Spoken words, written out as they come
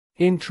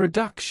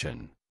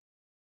Introduction.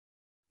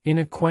 In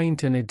a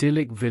quaint and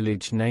idyllic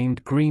village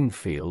named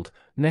Greenfield,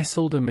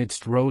 nestled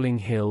amidst rolling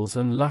hills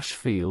and lush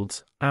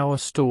fields, our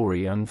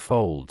story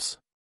unfolds.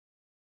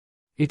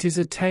 It is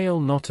a tale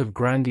not of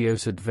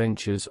grandiose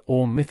adventures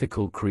or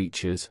mythical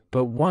creatures,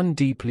 but one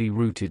deeply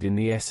rooted in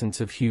the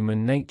essence of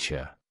human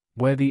nature,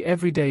 where the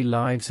everyday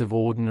lives of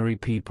ordinary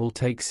people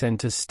take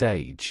center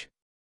stage.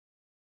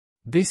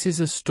 This is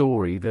a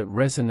story that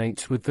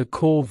resonates with the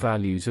core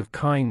values of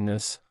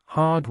kindness,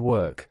 hard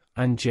work,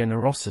 and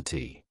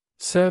generosity,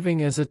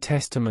 serving as a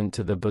testament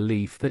to the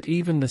belief that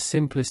even the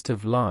simplest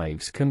of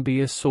lives can be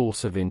a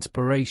source of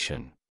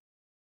inspiration.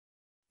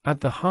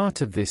 At the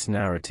heart of this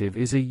narrative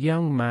is a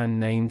young man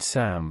named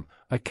Sam,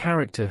 a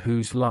character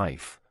whose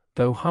life,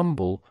 though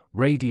humble,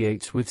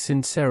 radiates with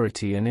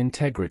sincerity and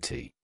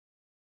integrity.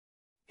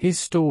 His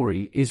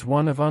story is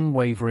one of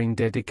unwavering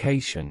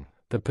dedication,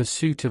 the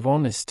pursuit of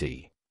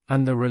honesty,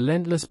 and the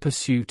relentless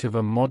pursuit of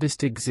a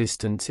modest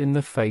existence in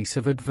the face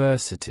of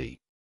adversity.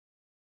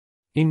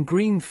 In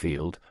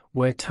Greenfield,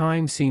 where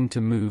time seemed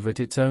to move at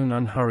its own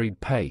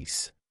unhurried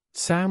pace,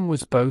 Sam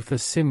was both a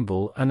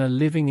symbol and a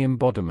living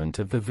embodiment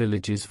of the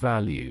village's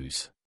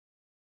values.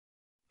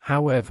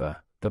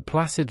 However, the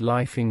placid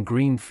life in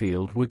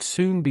Greenfield would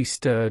soon be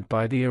stirred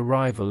by the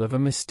arrival of a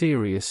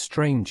mysterious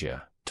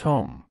stranger,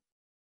 Tom.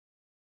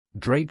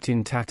 Draped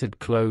in tattered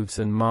clothes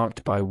and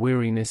marked by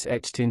weariness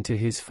etched into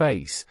his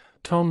face,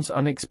 Tom's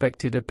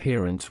unexpected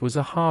appearance was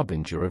a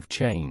harbinger of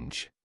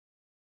change.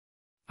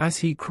 As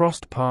he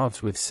crossed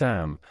paths with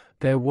Sam,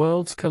 their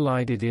worlds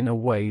collided in a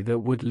way that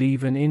would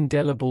leave an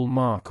indelible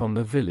mark on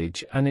the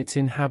village and its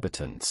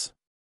inhabitants.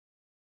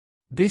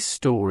 This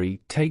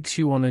story takes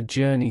you on a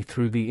journey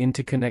through the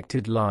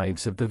interconnected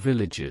lives of the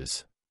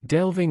villagers,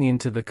 delving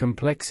into the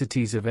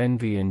complexities of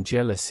envy and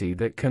jealousy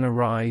that can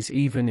arise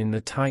even in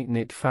the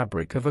tight-knit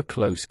fabric of a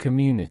close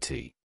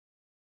community.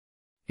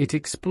 It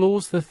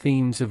explores the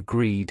themes of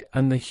greed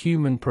and the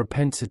human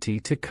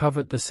propensity to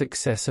covet the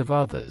success of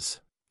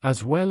others,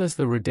 as well as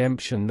the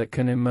redemption that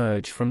can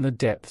emerge from the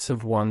depths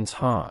of one's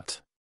heart.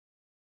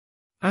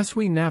 As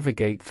we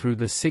navigate through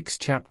the 6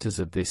 chapters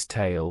of this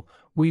tale,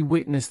 we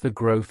witness the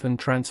growth and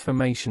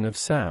transformation of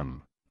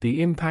Sam,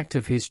 the impact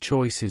of his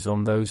choices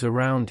on those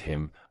around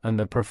him, and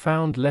the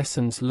profound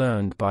lessons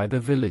learned by the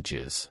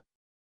villagers.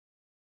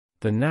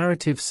 The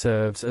narrative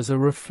serves as a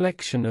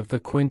reflection of the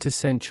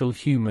quintessential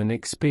human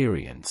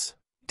experience,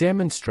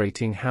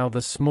 demonstrating how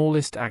the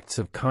smallest acts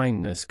of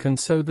kindness can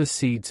sow the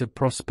seeds of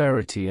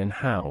prosperity and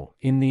how,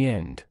 in the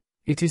end,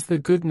 it is the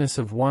goodness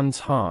of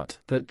one's heart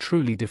that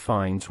truly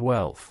defines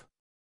wealth.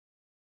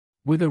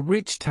 With a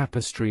rich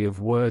tapestry of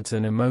words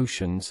and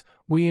emotions,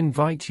 we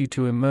invite you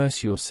to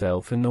immerse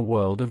yourself in the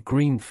world of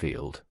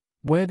Greenfield,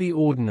 where the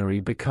ordinary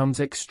becomes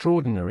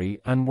extraordinary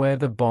and where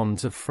the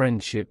bonds of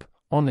friendship,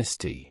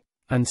 honesty,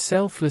 and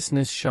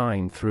selflessness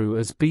shine through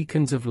as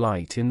beacons of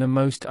light in the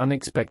most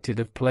unexpected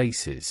of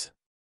places.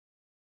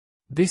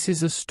 This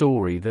is a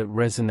story that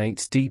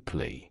resonates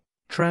deeply,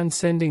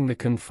 transcending the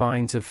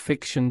confines of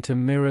fiction to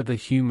mirror the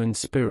human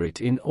spirit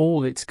in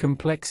all its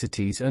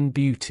complexities and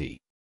beauty.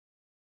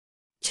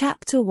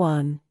 Chapter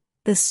 1: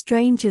 The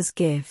Stranger's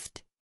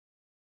Gift.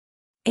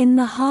 In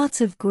the heart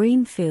of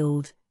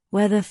Greenfield,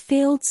 where the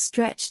fields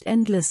stretched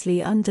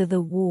endlessly under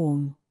the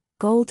warm,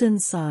 golden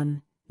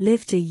sun,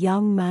 lived a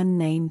young man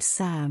named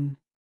Sam.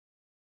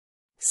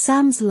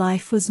 Sam's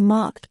life was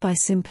marked by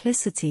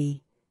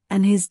simplicity,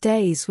 and his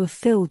days were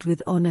filled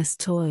with honest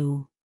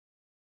toil.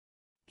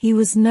 He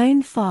was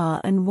known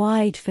far and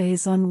wide for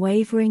his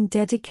unwavering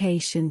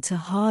dedication to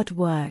hard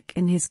work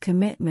and his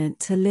commitment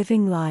to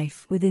living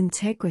life with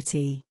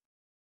integrity.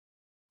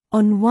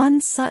 On one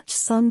such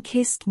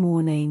sun-kissed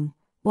morning,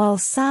 while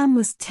Sam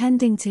was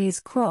tending to his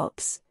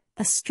crops,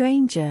 a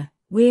stranger,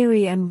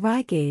 weary and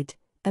ragged,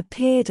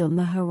 appeared on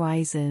the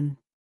horizon.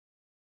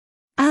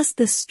 As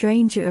the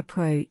stranger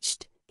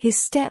approached, his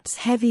steps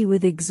heavy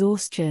with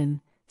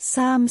exhaustion,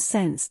 Sam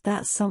sensed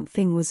that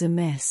something was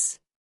amiss.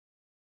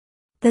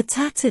 The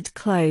tattered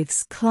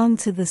clothes clung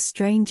to the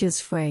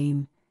stranger's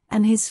frame,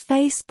 and his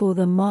face bore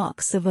the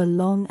marks of a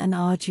long and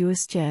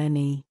arduous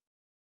journey.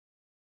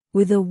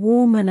 With a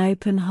warm and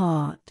open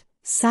heart,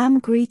 Sam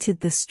greeted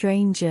the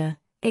stranger,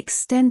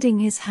 extending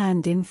his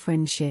hand in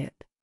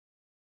friendship.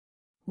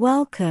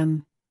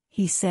 "Welcome,"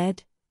 he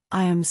said,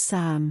 "I am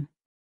Sam.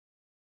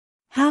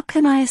 How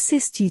can I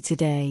assist you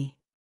today?"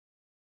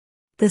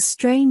 The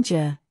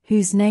stranger,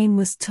 whose name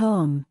was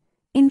Tom,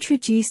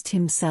 introduced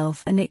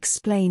himself and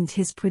explained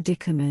his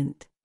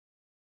predicament.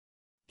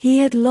 He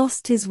had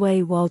lost his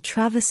way while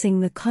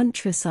traversing the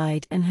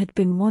countryside and had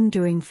been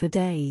wandering for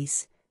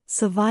days,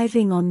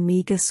 surviving on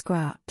meager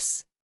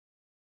scraps.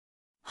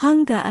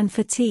 Hunger and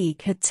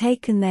fatigue had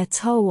taken their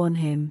toll on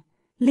him,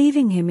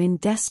 leaving him in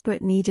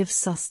desperate need of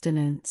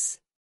sustenance.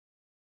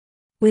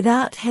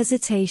 Without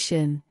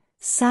hesitation,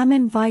 Sam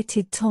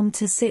invited Tom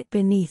to sit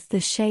beneath the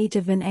shade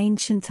of an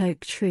ancient oak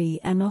tree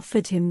and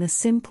offered him the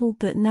simple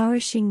but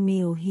nourishing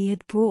meal he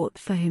had brought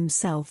for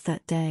himself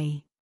that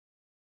day.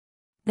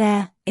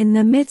 There, in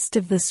the midst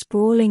of the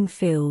sprawling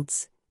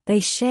fields, they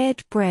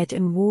shared bread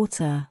and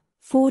water,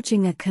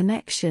 forging a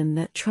connection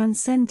that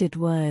transcended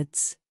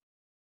words.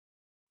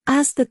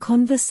 As the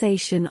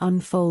conversation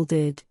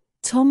unfolded,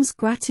 Tom's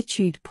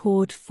gratitude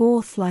poured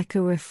forth like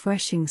a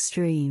refreshing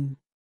stream.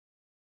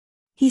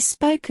 He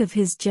spoke of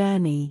his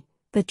journey,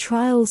 the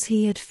trials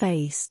he had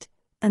faced,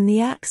 and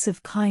the acts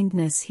of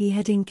kindness he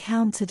had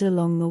encountered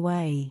along the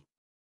way.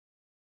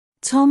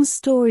 Tom's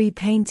story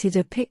painted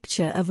a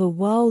picture of a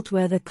world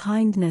where the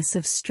kindness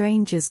of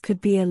strangers could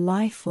be a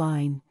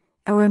lifeline,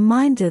 a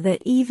reminder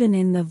that even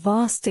in the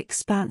vast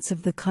expanse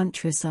of the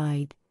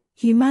countryside,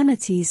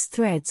 humanity's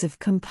threads of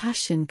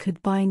compassion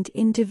could bind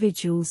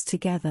individuals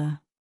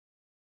together.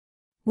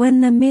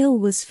 When the meal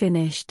was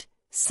finished,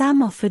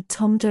 Sam offered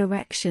Tom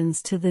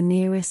directions to the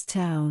nearest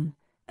town,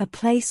 a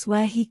place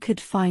where he could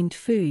find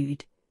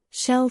food,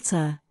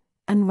 shelter,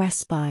 and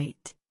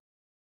respite.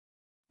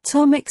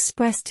 Tom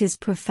expressed his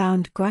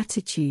profound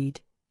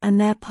gratitude, and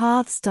their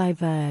paths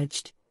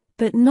diverged,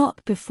 but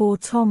not before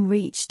Tom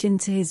reached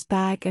into his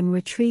bag and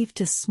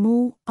retrieved a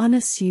small,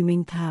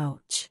 unassuming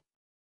pouch.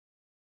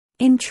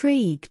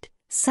 Intrigued,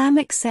 Sam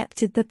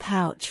accepted the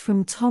pouch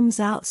from Tom's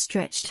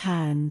outstretched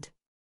hand.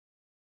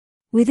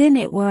 Within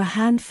it were a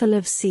handful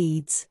of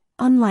seeds,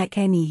 unlike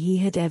any he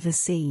had ever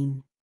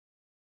seen.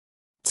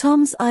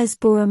 Tom's eyes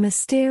bore a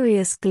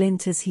mysterious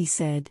glint as he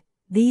said,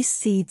 "These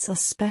seeds are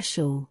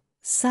special,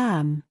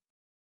 Sam.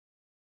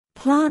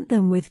 Plant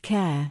them with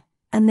care,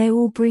 and they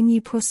will bring you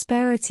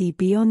prosperity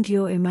beyond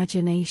your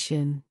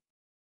imagination."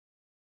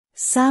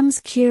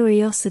 Sam's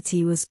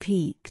curiosity was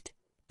piqued,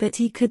 but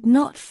he could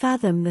not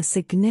fathom the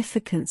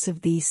significance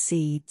of these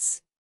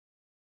seeds.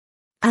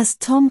 As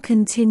Tom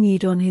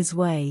continued on his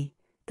way,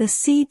 the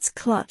seeds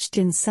clutched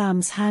in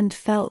Sam's hand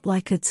felt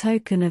like a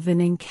token of an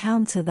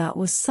encounter that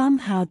was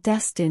somehow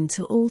destined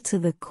to alter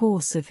the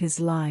course of his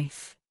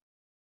life.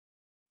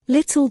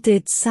 Little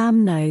did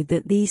Sam know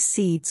that these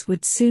seeds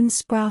would soon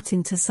sprout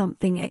into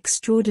something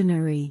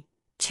extraordinary,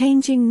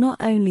 changing not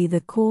only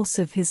the course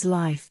of his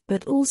life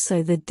but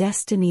also the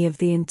destiny of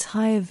the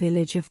entire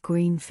village of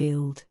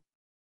Greenfield.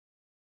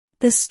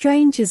 The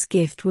stranger's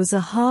gift was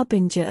a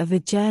harbinger of a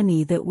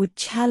journey that would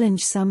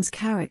challenge Sam's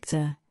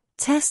character,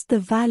 test the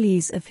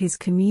values of his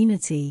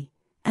community,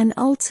 and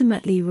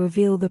ultimately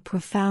reveal the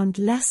profound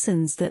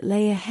lessons that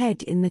lay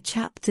ahead in the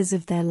chapters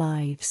of their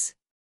lives.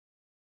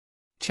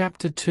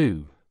 Chapter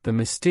 2: The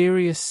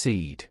Mysterious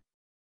Seed.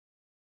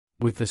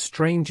 With the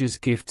stranger's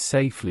gift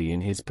safely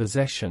in his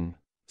possession,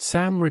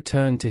 Sam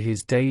returned to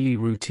his daily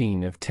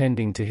routine of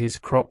tending to his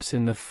crops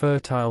in the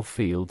fertile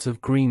fields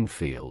of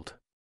Greenfield.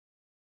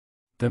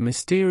 The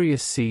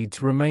mysterious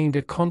seeds remained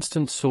a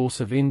constant source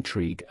of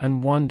intrigue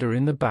and wonder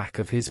in the back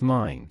of his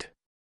mind.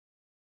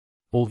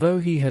 Although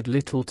he had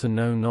little to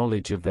no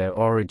knowledge of their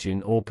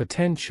origin or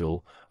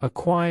potential, a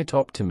quiet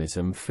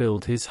optimism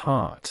filled his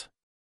heart.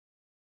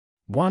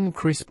 One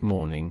crisp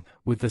morning,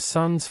 with the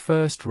sun's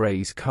first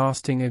rays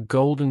casting a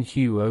golden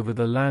hue over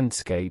the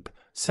landscape,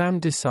 Sam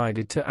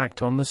decided to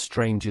act on the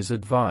stranger's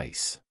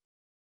advice.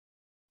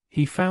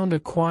 He found a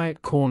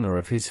quiet corner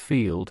of his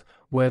field,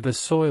 where the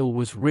soil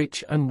was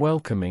rich and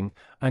welcoming,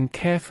 and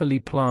carefully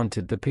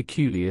planted the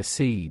peculiar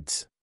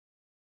seeds.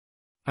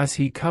 As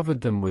he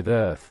covered them with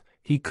earth,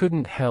 he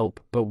couldn't help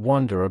but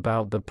wonder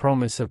about the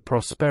promise of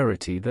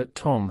prosperity that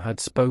Tom had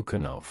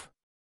spoken of.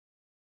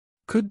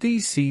 Could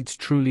these seeds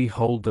truly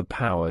hold the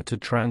power to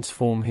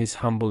transform his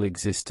humble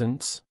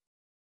existence?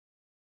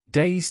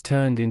 Days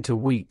turned into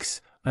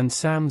weeks, and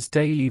Sam's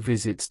daily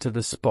visits to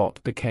the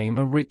spot became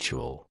a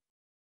ritual.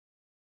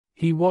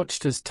 He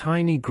watched as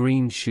tiny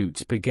green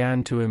shoots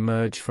began to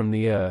emerge from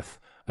the earth,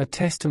 a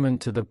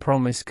testament to the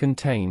promise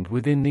contained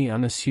within the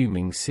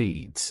unassuming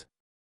seeds.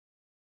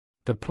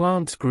 The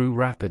plants grew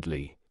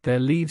rapidly, their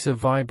leaves a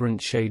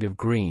vibrant shade of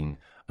green,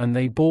 and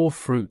they bore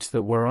fruits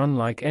that were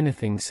unlike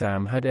anything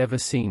Sam had ever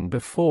seen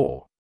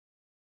before.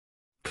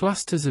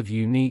 Clusters of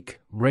unique,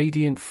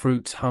 radiant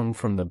fruits hung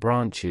from the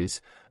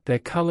branches, their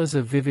colors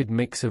a vivid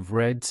mix of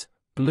reds,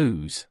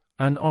 blues,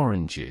 and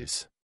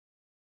oranges.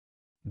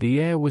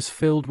 The air was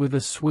filled with a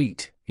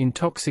sweet,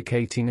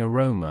 intoxicating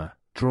aroma,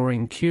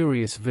 drawing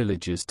curious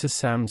villagers to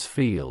Sam's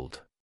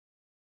field.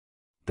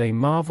 They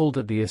marveled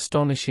at the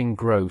astonishing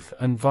growth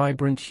and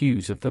vibrant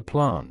hues of the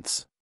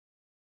plants.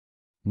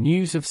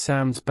 News of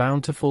Sam's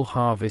bountiful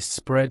harvest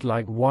spread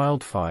like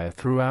wildfire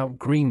throughout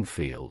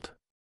Greenfield.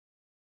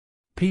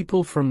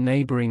 People from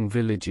neighboring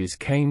villages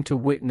came to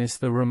witness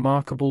the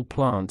remarkable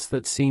plants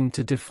that seemed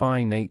to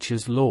defy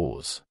nature's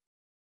laws.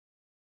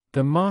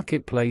 The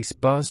marketplace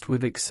buzzed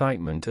with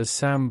excitement as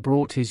Sam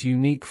brought his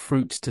unique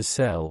fruits to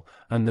sell,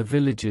 and the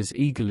villagers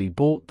eagerly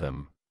bought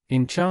them,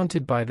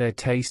 enchanted by their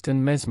taste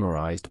and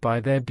mesmerized by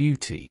their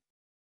beauty.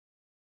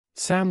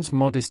 Sam's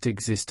modest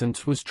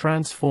existence was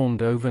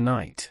transformed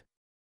overnight.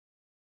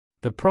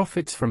 The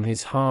profits from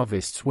his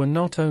harvests were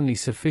not only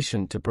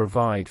sufficient to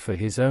provide for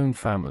his own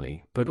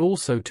family but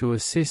also to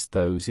assist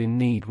those in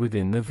need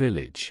within the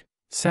village.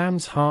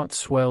 Sam's heart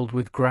swelled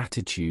with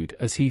gratitude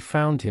as he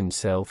found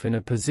himself in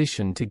a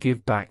position to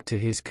give back to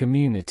his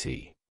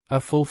community, a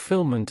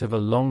fulfillment of a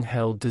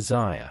long-held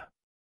desire.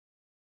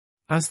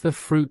 As the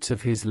fruits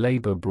of his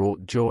labor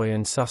brought joy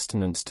and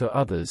sustenance to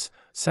others,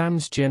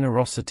 Sam's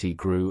generosity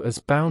grew as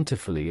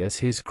bountifully as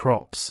his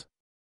crops.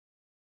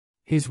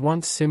 His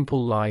once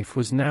simple life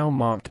was now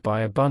marked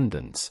by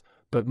abundance,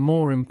 but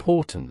more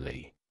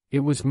importantly, it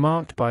was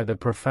marked by the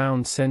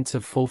profound sense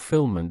of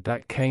fulfillment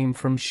that came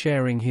from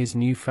sharing his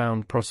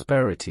newfound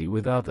prosperity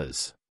with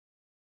others.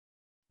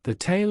 The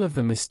tale of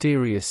the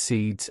mysterious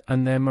seeds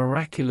and their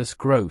miraculous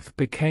growth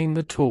became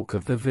the talk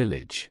of the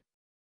village.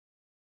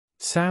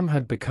 Sam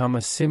had become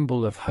a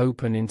symbol of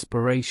hope and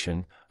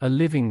inspiration, a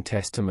living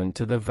testament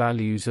to the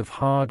values of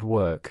hard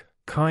work,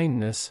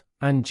 kindness,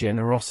 and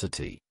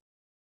generosity.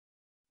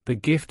 The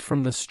gift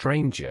from the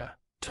stranger,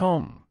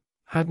 Tom,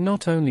 had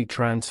not only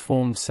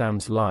transformed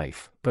Sam's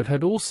life, but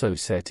had also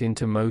set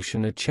into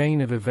motion a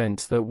chain of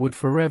events that would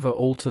forever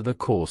alter the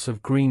course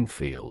of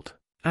Greenfield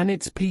and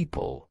its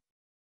people.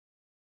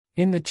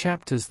 In the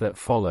chapters that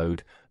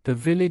followed, the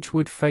village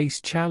would face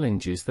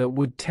challenges that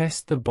would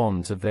test the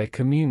bonds of their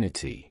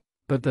community.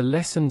 But the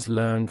lessons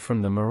learned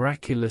from the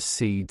miraculous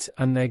seeds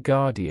and their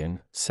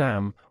guardian,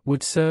 Sam,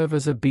 would serve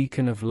as a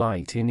beacon of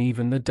light in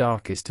even the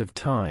darkest of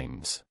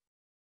times.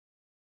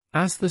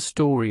 As the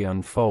story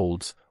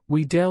unfolds,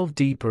 we delve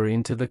deeper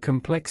into the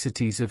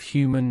complexities of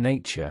human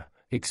nature,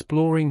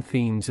 exploring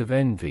themes of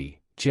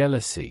envy,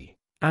 jealousy,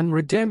 and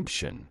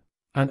redemption,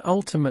 and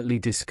ultimately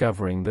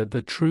discovering that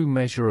the true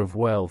measure of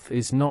wealth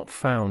is not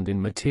found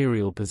in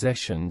material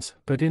possessions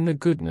but in the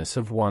goodness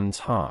of one's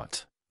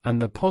heart, and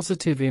the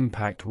positive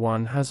impact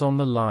one has on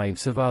the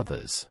lives of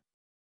others.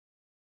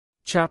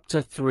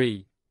 Chapter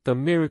 3: The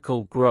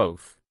Miracle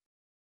Growth.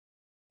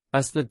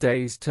 As the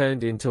days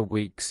turned into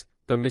weeks,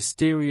 the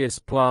mysterious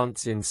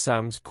plants in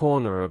Sam's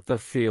corner of the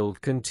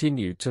field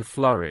continued to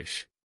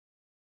flourish.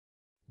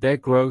 Their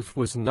growth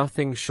was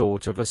nothing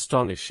short of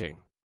astonishing.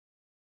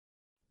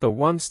 The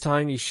once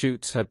tiny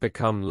shoots had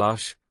become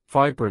lush,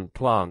 vibrant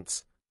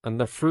plants, and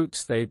the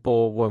fruits they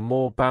bore were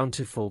more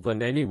bountiful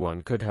than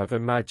anyone could have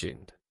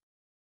imagined.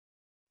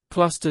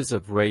 Clusters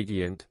of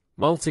radiant,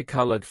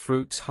 multicolored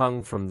fruits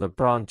hung from the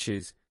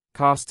branches,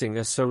 casting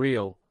a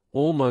surreal,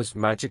 almost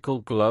magical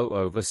glow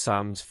over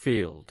Sam's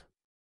field.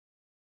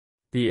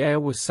 The air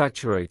was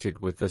saturated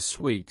with the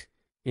sweet,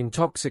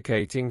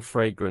 intoxicating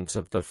fragrance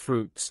of the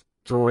fruits,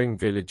 drawing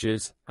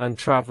villagers and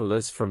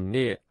travelers from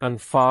near and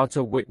far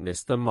to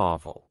witness the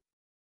marvel.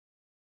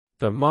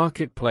 The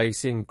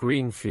marketplace in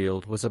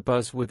Greenfield was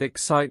abuzz with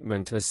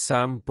excitement as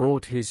Sam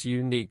brought his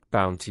unique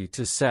bounty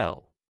to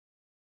sell.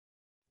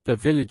 The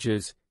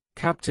villagers,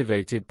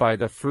 captivated by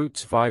the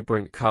fruit's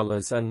vibrant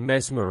colors and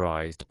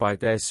mesmerized by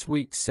their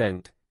sweet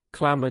scent,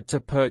 clamored to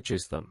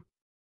purchase them.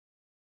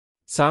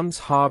 Sam's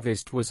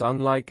harvest was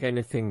unlike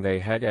anything they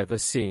had ever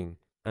seen,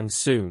 and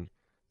soon,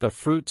 the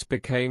fruits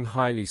became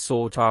highly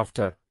sought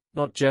after,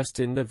 not just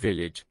in the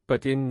village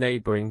but in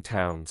neighboring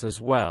towns as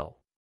well.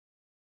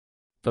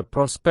 The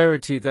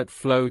prosperity that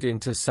flowed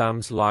into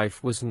Sam's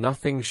life was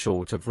nothing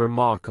short of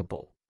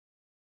remarkable.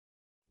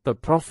 The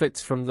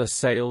profits from the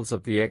sales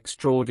of the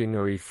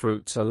extraordinary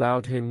fruits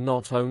allowed him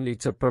not only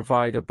to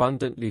provide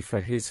abundantly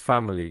for his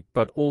family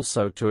but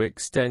also to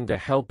extend a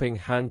helping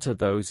hand to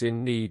those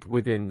in need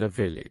within the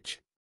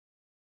village.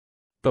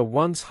 The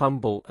once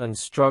humble and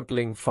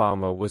struggling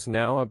farmer was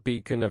now a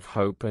beacon of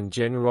hope and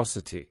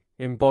generosity,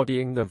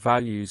 embodying the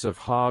values of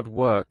hard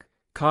work,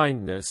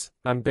 kindness,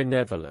 and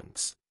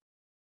benevolence.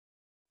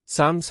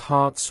 Sam's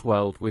heart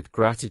swelled with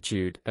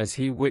gratitude as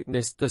he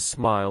witnessed the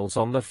smiles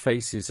on the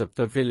faces of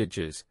the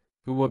villagers,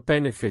 who were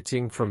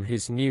benefiting from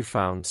his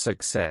newfound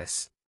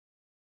success.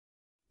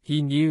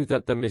 He knew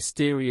that the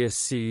mysterious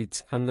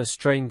seeds and the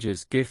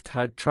stranger's gift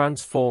had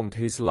transformed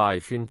his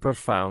life in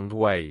profound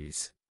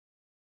ways.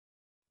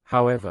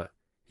 However,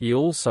 he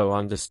also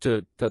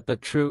understood that the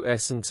true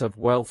essence of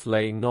wealth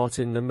lay not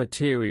in the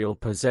material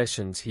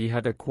possessions he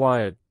had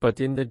acquired but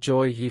in the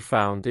joy he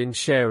found in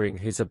sharing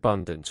his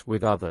abundance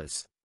with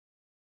others.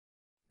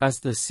 As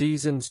the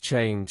seasons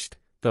changed,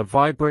 the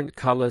vibrant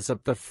colors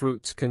of the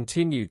fruits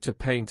continued to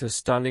paint a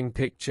stunning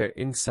picture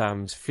in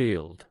Sam's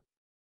field.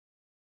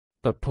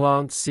 The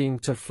plants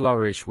seemed to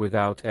flourish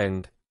without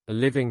end, a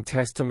living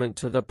testament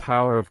to the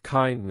power of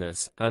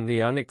kindness and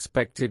the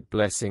unexpected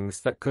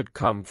blessings that could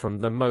come from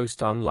the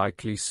most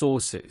unlikely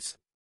sources.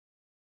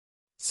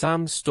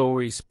 Sam's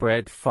story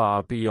spread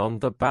far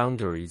beyond the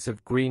boundaries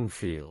of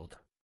Greenfield.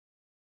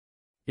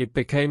 It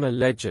became a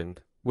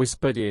legend,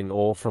 whispered in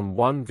awe from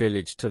one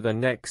village to the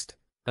next,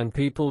 and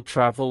people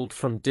traveled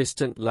from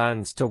distant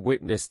lands to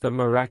witness the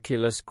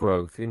miraculous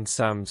growth in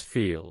Sam's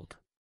field.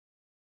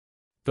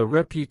 The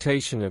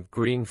reputation of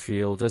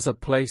Greenfield as a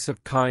place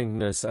of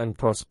kindness and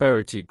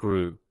prosperity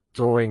grew,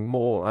 drawing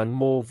more and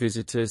more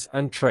visitors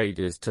and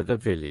traders to the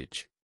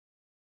village.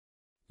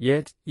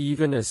 Yet,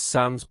 even as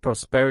Sam's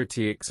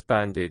prosperity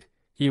expanded,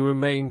 he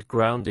remained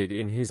grounded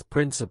in his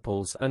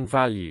principles and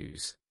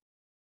values.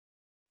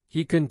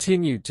 He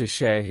continued to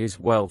share his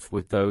wealth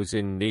with those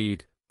in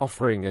need,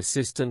 offering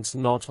assistance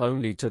not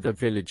only to the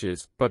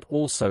villagers but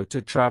also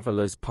to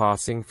travelers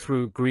passing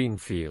through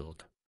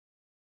Greenfield.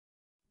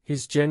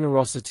 His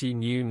generosity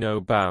knew no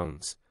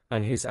bounds,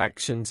 and his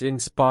actions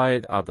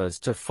inspired others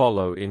to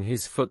follow in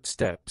his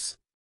footsteps.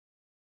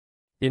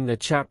 In the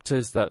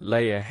chapters that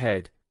lay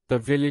ahead, the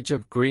village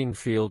of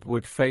Greenfield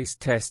would face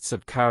tests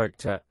of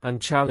character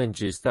and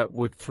challenges that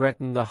would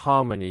threaten the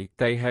harmony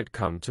they had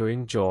come to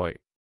enjoy.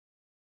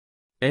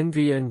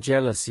 Envy and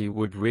jealousy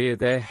would rear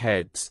their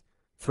heads,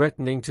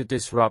 threatening to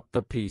disrupt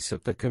the peace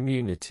of the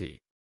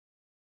community.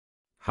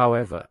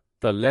 However,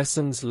 the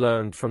lessons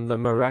learned from the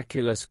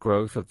miraculous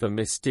growth of the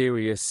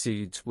mysterious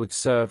seeds would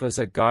serve as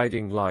a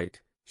guiding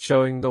light,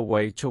 showing the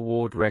way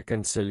toward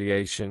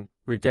reconciliation,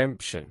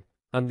 redemption,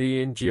 and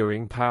the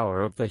enduring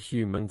power of the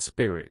human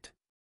spirit.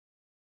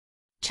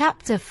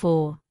 Chapter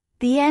 4: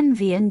 The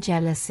Envy and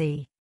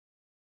Jealousy.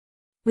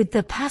 With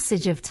the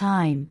passage of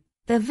time,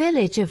 the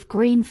village of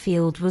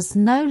Greenfield was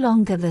no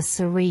longer the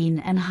serene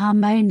and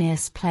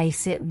harmonious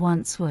place it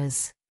once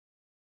was.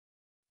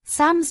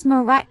 Sam's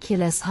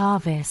miraculous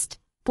harvest,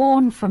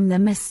 born from the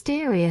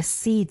mysterious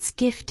seeds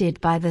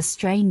gifted by the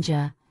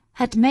stranger,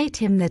 had made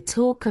him the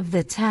talk of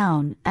the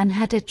town and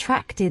had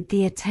attracted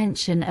the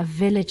attention of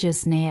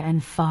villagers near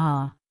and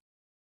far.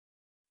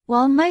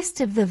 While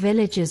most of the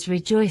villagers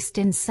rejoiced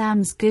in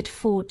Sam's good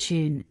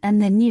fortune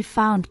and the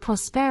newfound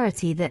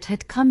prosperity that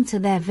had come to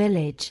their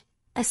village,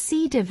 a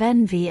seed of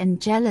envy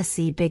and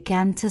jealousy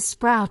began to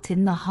sprout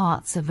in the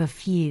hearts of a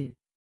few.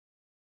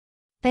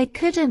 They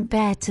couldn't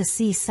bear to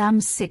see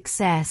Sam's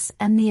success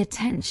and the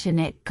attention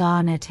it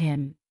garnered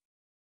him.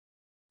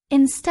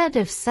 Instead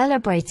of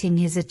celebrating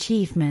his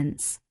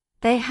achievements,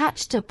 they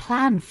hatched a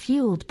plan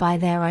fueled by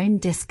their own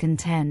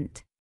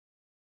discontent.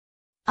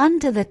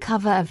 Under the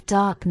cover of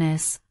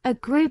darkness, a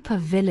group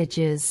of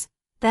villagers,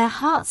 their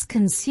hearts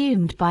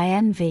consumed by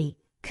envy,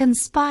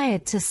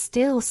 conspired to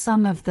steal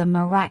some of the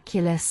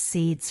miraculous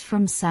seeds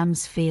from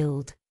Sam's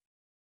field.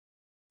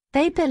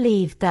 They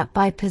believed that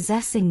by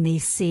possessing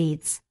these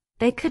seeds,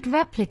 they could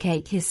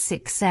replicate his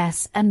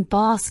success and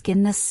bask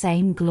in the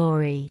same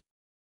glory.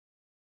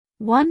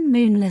 One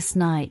moonless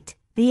night,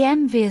 the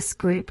envious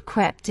group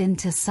crept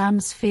into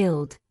Sam's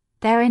field,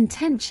 their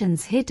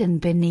intentions hidden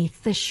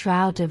beneath the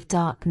shroud of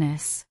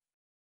darkness.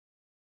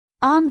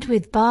 Armed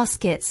with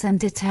baskets and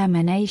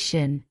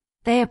determination,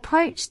 they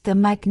approached the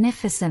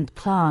magnificent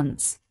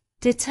plants,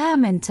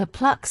 determined to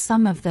pluck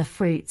some of the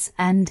fruits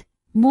and,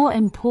 more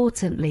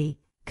importantly,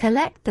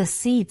 collect the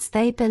seeds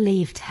they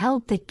believed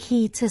held the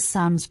key to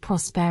Sam's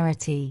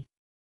prosperity.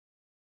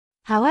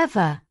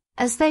 However,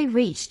 as they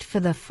reached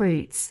for the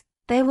fruits,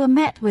 they were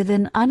met with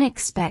an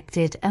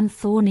unexpected and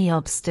thorny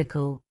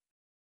obstacle.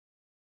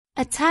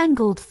 A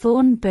tangled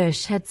thorn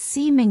bush had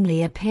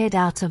seemingly appeared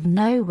out of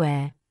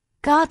nowhere,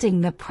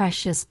 guarding the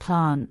precious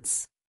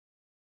plants.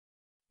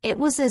 It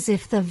was as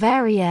if the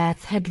very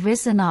earth had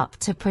risen up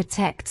to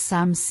protect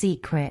Sam's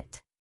secret.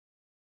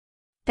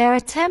 Their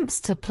attempts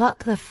to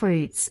pluck the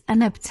fruits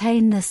and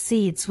obtain the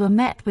seeds were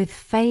met with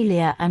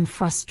failure and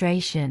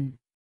frustration.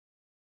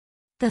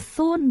 The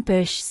thorn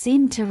bush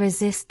seemed to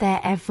resist their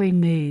every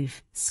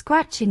move,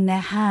 scratching their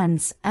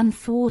hands and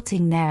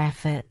thwarting their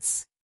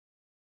efforts.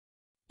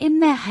 In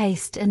their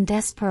haste and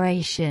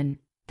desperation,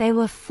 they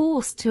were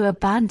forced to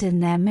abandon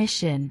their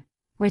mission,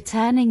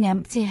 returning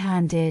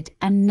empty-handed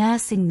and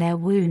nursing their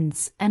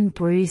wounds and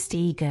bruised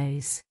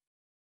egos.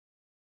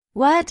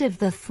 Word of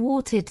the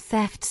thwarted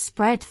theft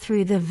spread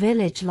through the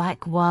village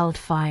like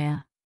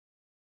wildfire.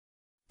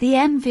 The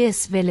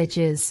envious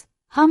villagers,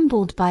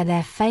 humbled by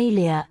their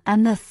failure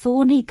and the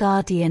thorny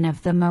guardian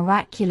of the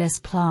miraculous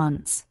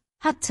plants,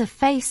 had to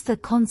face the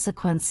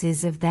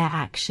consequences of their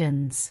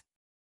actions.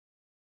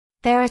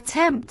 Their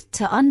attempt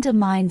to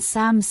undermine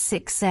Sam's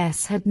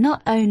success had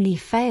not only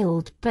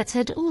failed but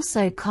had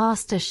also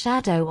cast a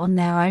shadow on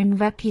their own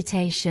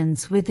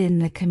reputations within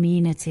the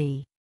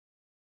community.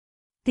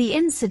 The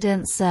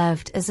incident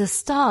served as a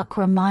stark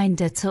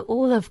reminder to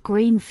all of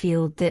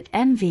Greenfield that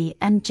envy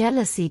and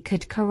jealousy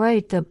could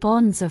corrode the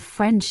bonds of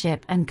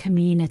friendship and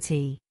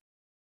community.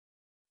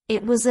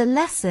 It was a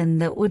lesson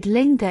that would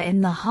linger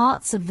in the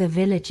hearts of the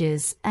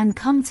villagers and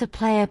come to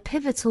play a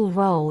pivotal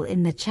role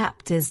in the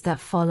chapters that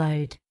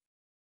followed.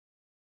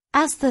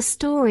 As the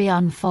story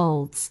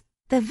unfolds,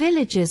 the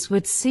villagers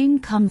would soon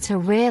come to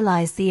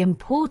realize the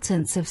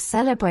importance of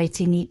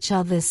celebrating each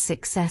other's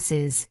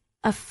successes,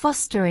 of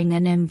fostering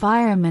an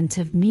environment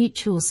of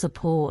mutual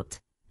support,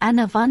 and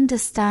of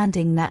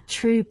understanding that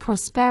true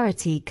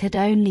prosperity could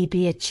only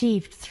be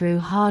achieved through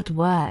hard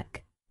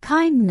work,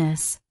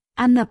 kindness,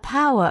 and the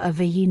power of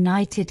a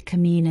united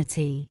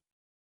community.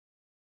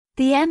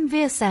 The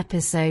envious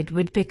episode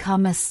would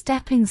become a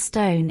stepping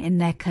stone in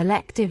their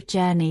collective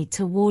journey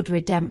toward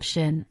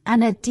redemption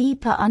and a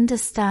deeper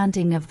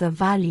understanding of the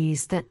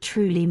values that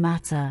truly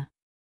matter.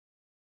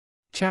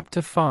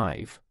 Chapter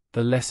 5: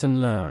 The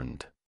Lesson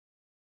Learned.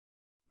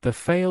 The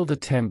failed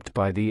attempt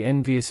by the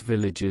envious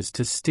villagers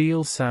to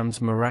steal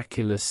Sam's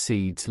miraculous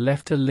seeds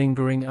left a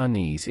lingering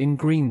unease in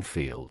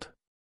Greenfield.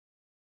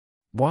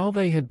 While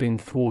they had been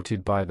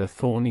thwarted by the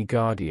thorny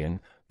guardian,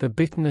 the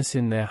bitterness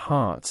in their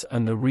hearts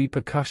and the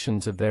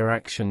repercussions of their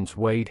actions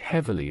weighed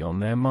heavily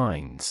on their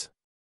minds.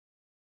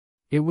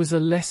 It was a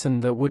lesson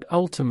that would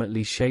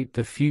ultimately shape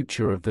the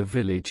future of the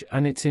village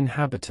and its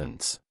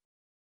inhabitants.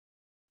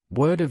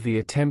 Word of the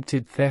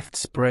attempted theft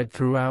spread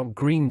throughout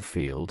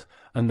Greenfield,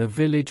 and the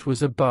village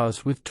was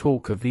abuzz with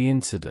talk of the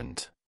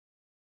incident.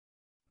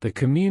 The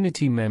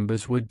community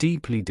members were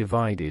deeply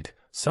divided.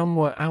 Some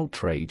were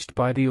outraged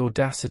by the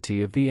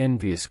audacity of the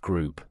envious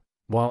group,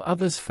 while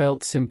others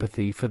felt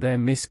sympathy for their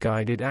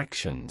misguided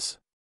actions.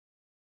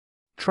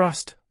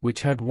 Trust,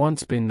 which had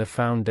once been the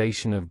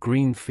foundation of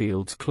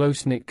Greenfield's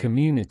close-knit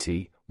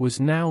community, was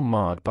now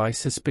marred by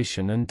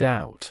suspicion and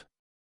doubt.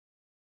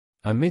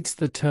 Amidst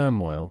the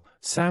turmoil,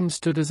 Sam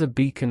stood as a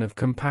beacon of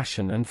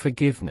compassion and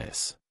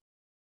forgiveness.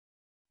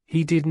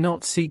 He did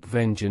not seek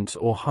vengeance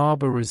or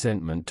harbor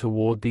resentment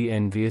toward the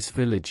envious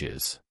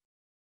villagers.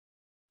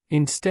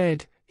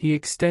 Instead, he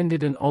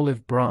extended an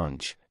olive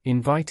branch,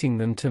 inviting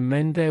them to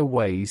mend their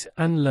ways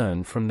and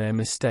learn from their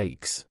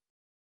mistakes.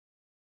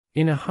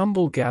 In a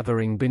humble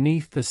gathering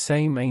beneath the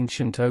same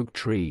ancient oak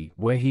tree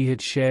where he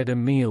had shared a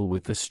meal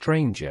with the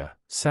stranger,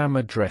 Sam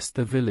addressed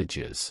the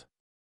villagers.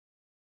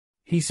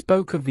 He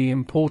spoke of the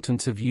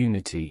importance of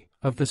unity,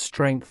 of the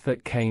strength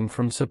that came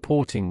from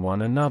supporting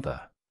one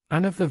another,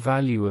 and of the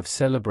value of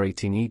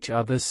celebrating each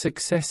other's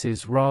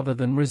successes rather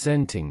than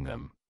resenting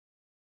them.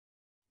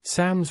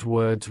 Sam's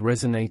words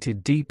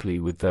resonated deeply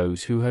with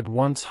those who had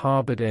once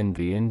harbored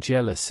envy and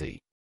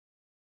jealousy.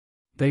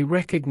 They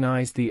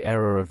recognized the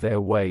error of their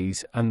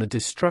ways and the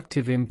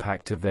destructive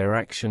impact of their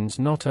actions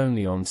not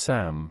only on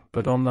Sam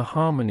but on the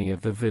harmony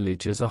of the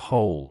village as a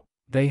whole.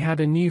 They had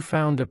a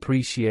newfound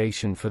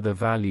appreciation for the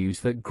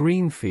values that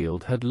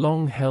Greenfield had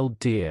long held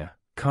dear: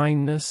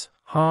 kindness,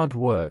 hard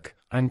work,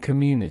 and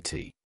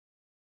community.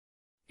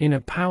 In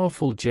a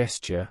powerful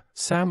gesture,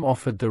 Sam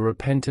offered the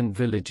repentant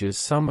villagers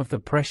some of the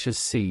precious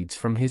seeds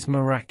from his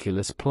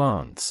miraculous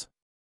plants.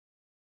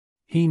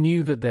 He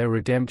knew that their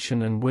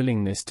redemption and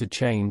willingness to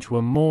change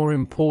were more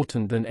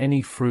important than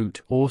any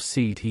fruit or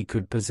seed he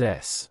could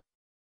possess.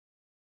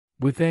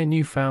 With their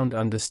newfound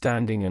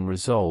understanding and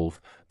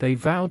resolve, they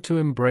vowed to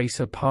embrace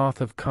a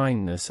path of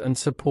kindness and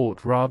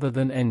support rather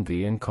than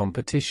envy and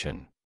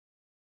competition.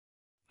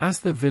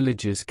 As the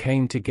villagers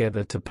came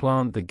together to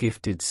plant the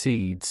gifted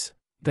seeds,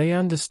 they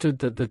understood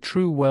that the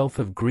true wealth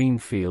of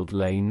Greenfield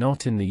lay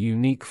not in the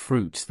unique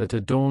fruits that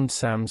adorned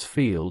Sam's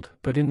field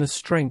but in the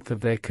strength of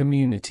their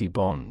community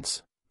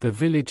bonds. The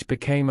village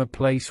became a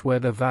place where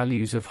the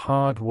values of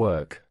hard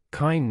work,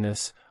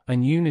 kindness,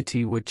 and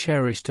unity were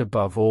cherished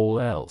above all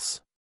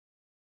else.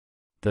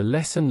 The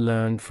lesson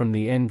learned from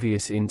the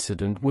envious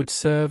incident would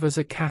serve as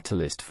a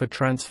catalyst for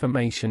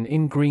transformation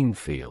in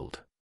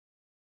Greenfield.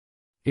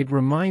 It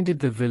reminded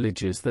the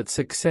villagers that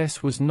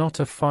success was not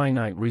a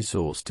finite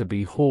resource to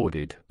be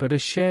hoarded but a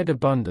shared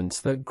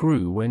abundance that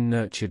grew when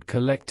nurtured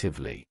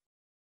collectively.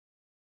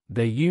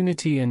 Their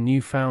unity and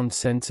newfound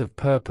sense of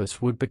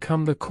purpose would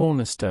become the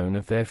cornerstone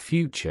of their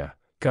future,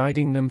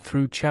 guiding them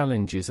through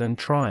challenges and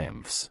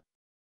triumphs.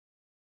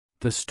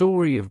 The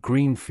story of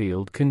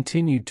Greenfield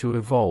continued to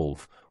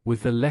evolve,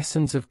 with the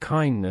lessons of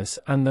kindness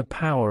and the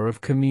power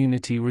of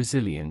community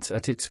resilience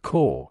at its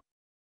core.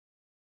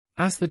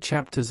 As the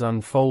chapters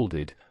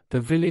unfolded, the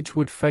village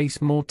would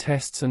face more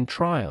tests and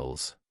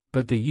trials,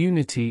 but the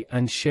unity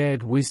and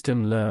shared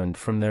wisdom learned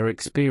from their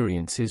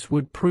experiences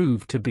would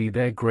prove to be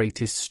their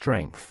greatest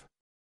strength.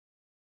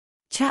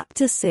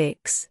 Chapter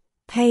 6: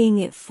 Paying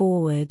It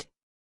Forward.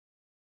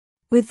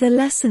 With the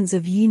lessons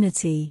of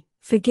unity,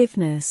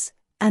 forgiveness,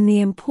 and the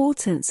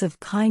importance of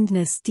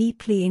kindness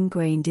deeply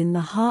ingrained in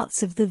the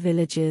hearts of the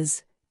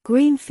villagers,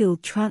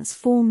 Greenfield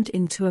transformed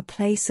into a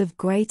place of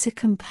greater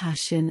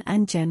compassion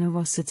and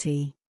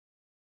generosity.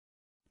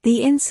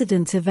 The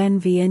incident of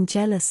envy and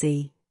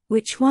jealousy,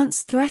 which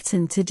once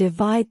threatened to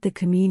divide the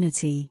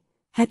community,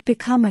 had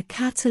become a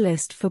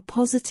catalyst for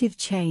positive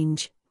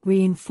change,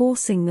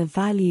 reinforcing the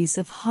values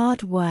of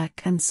hard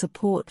work and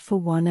support for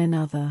one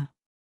another.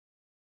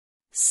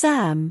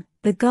 Sam,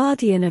 the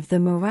guardian of the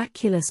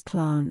miraculous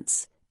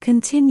plants,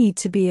 continued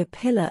to be a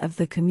pillar of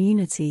the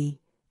community,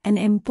 an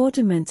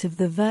embodiment of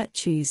the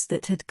virtues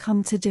that had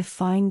come to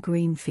define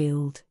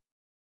Greenfield.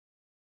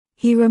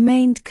 He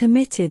remained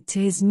committed to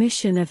his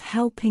mission of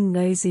helping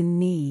those in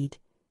need,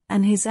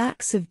 and his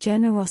acts of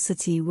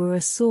generosity were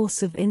a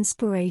source of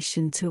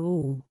inspiration to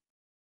all.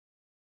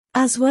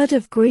 As word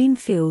of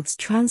Greenfield's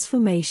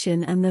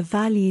transformation and the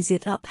values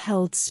it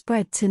upheld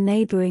spread to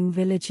neighboring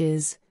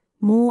villages,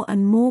 more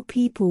and more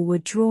people were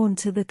drawn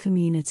to the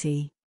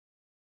community.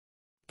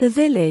 The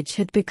village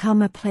had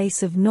become a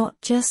place of not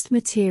just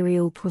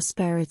material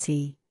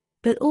prosperity,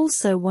 but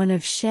also one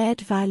of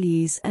shared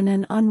values and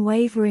an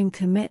unwavering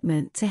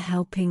commitment to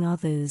helping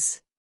others.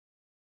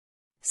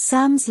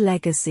 Sam's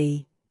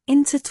legacy,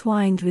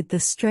 intertwined with the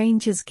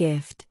stranger's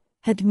gift,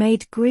 had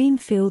made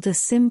Greenfield a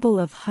symbol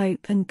of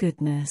hope and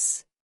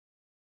goodness.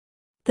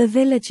 The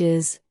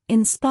villagers,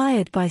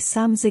 inspired by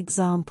Sam's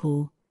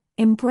example,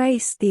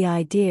 embraced the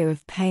idea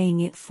of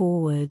paying it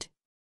forward.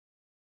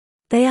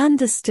 They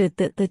understood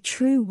that the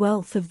true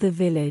wealth of the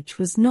village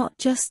was not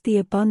just the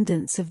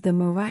abundance of the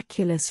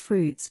miraculous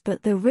fruits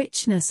but the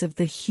richness of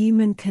the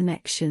human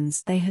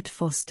connections they had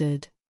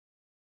fostered.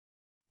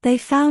 They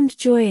found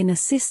joy in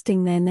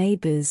assisting their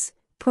neighbors,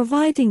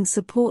 providing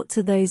support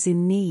to those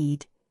in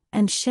need,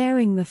 and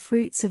sharing the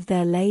fruits of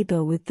their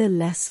labor with the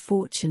less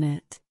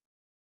fortunate.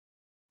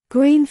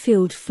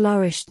 Greenfield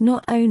flourished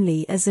not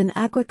only as an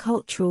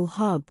agricultural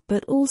hub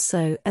but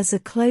also as a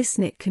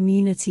close-knit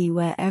community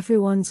where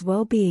everyone's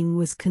well-being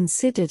was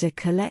considered a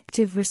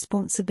collective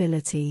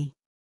responsibility.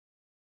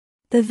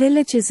 The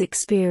villagers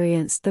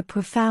experienced the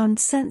profound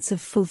sense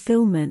of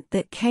fulfillment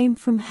that came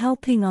from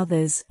helping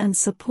others and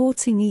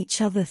supporting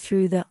each other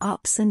through the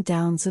ups and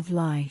downs of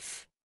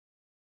life.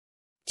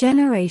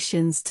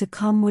 Generations to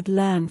come would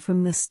learn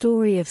from the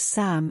story of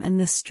Sam and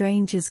the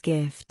stranger's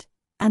gift,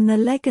 and the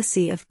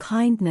legacy of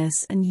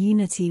kindness and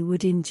unity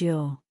would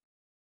endure.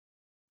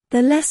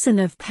 The lesson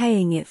of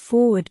paying it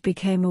forward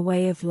became a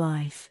way of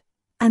life,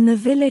 and the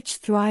village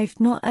thrived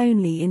not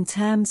only in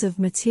terms of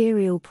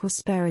material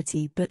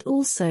prosperity but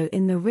also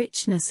in the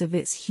richness of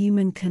its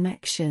human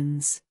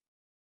connections.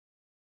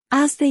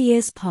 As the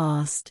years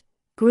passed,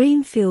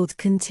 Greenfield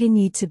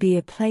continued to be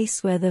a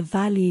place where the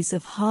values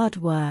of hard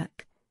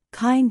work,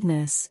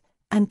 kindness,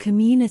 and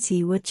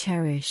community were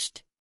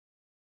cherished.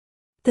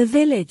 The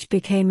village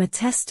became a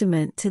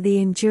testament to the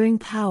enduring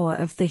power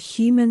of the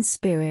human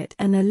spirit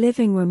and a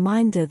living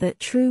reminder that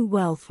true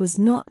wealth was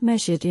not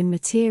measured in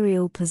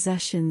material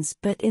possessions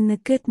but in the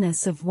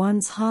goodness of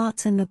one's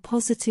heart and the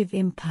positive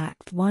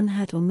impact one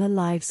had on the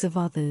lives of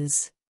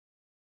others.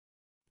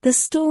 The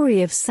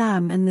story of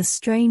Sam and the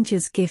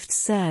stranger's gift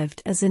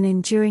served as an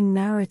enduring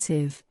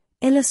narrative,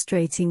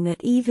 illustrating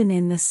that even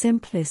in the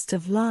simplest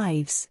of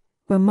lives,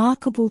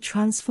 remarkable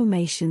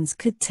transformations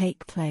could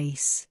take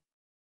place.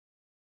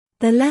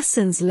 The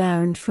lessons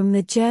learned from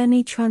the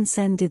journey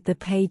transcended the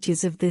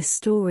pages of this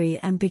story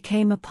and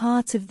became a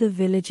part of the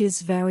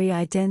village's very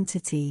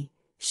identity,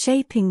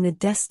 shaping the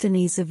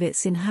destinies of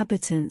its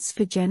inhabitants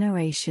for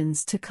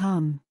generations to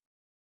come.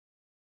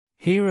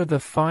 Here are the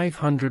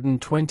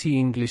 520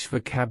 English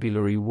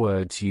vocabulary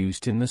words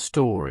used in the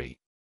story.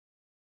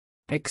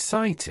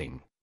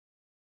 Exciting.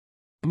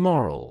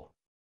 Moral.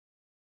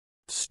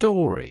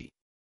 Story.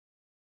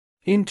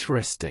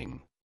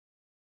 Interesting.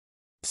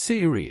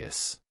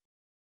 Serious.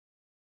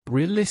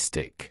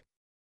 Realistic.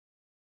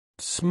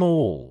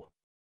 Small.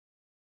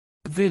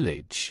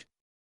 Village.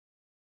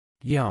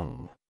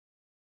 Young.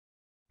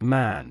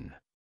 Man.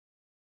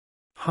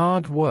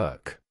 Hard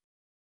work.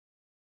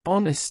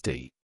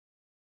 Honesty.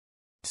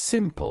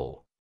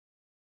 Simple.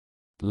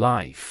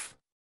 Life.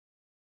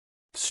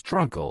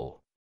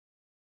 Struggle.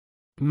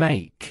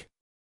 Make.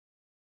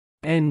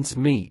 Ends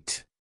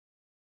meet.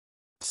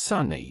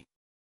 Sunny.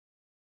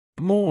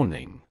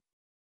 Morning.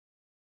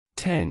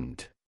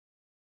 Tend.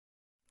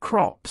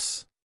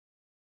 Crops.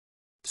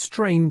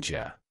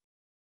 Stranger.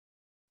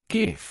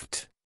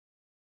 Gift.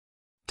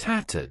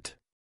 Tattered.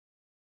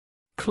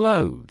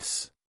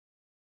 Clothes.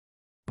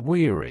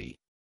 Weary.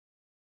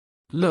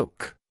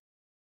 Look.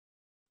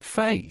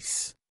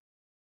 Face.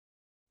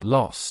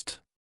 Lost.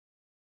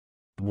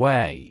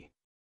 Way.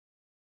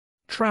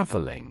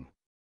 Traveling.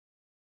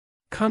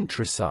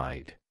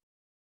 Countryside.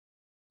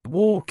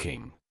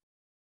 Walking.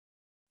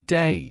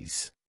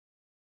 Days.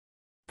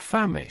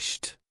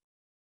 Famished.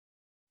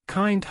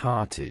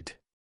 Kind-hearted.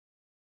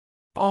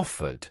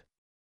 Offered.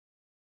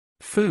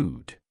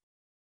 Food.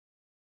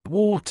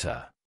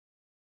 Water.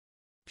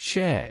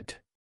 Shared.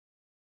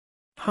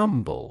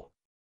 Humble.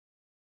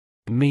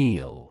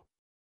 Meal.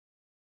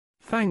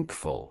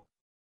 Thankful.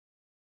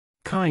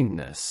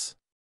 Kindness.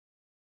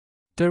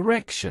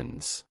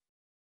 Directions.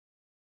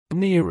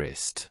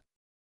 Nearest.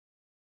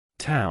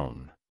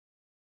 Town.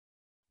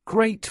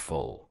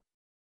 Grateful.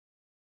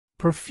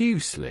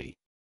 Profusely.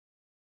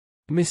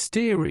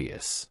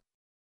 Mysterious.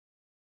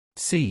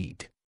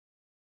 Seed.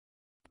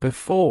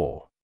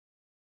 Before.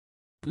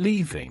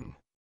 Leaving.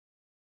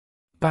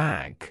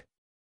 Bag.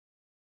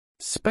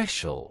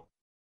 Special.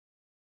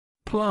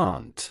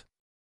 Plant.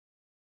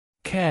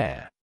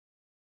 Care.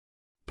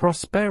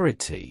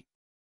 Prosperity.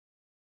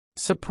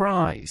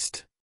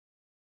 Surprised.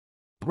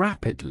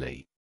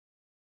 Rapidly.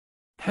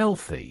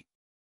 Healthy.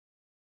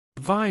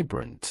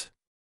 Vibrant.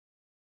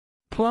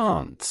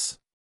 Plants.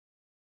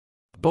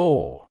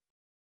 Bore.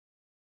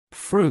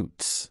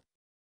 Fruits.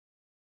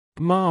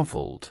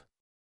 Marveled.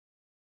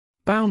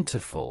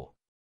 Bountiful.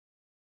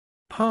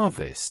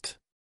 Harvest.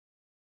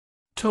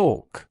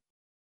 Talk.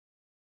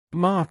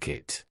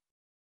 Market.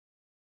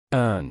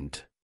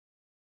 Earned.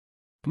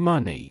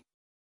 Money.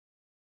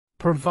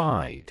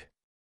 Provide.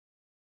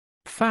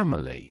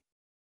 Family.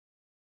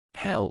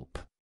 Help.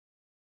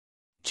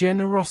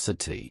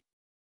 Generosity.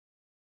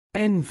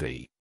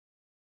 Envy.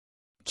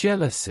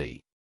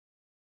 Jealousy.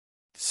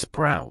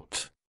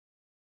 Sprout.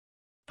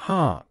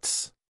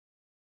 Hearts.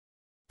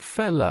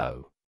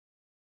 Fellow.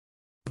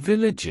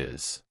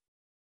 Villagers.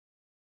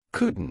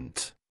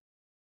 Couldn't.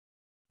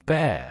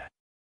 Bear.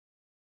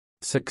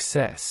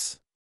 Success.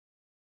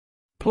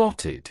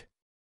 Plotted.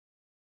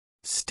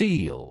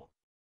 Steal.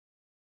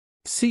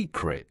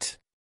 secret,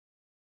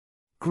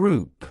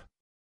 group,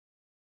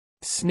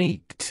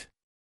 sneaked,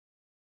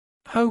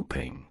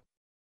 hoping,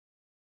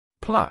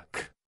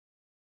 pluck,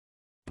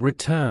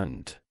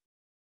 returned,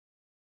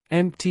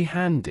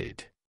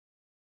 empty-handed,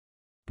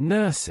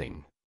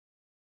 nursing,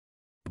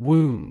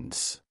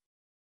 wounds,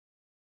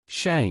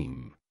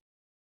 shame,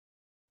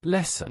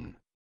 lesson,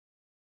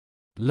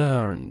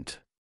 learned,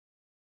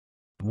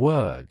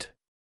 word,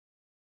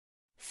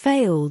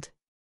 failed,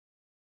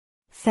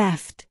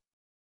 theft,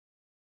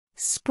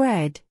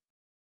 spread,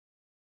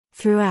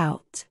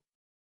 throughout,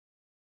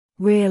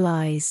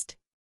 realized,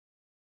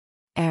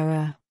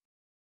 error,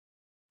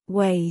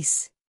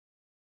 ways,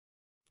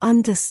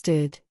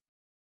 understood,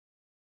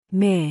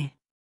 mere,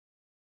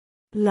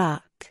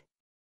 luck,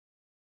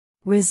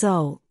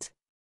 result,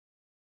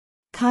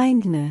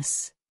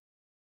 kindness,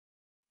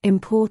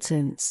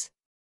 importance,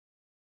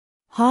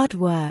 hard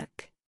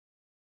work,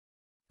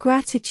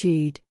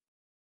 gratitude,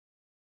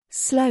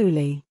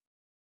 slowly,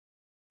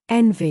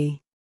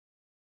 envy,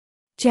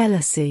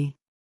 jealousy,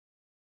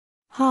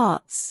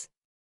 hearts,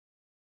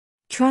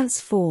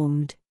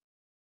 transformed,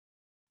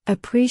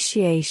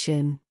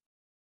 appreciation,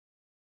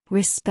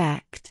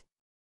 respect,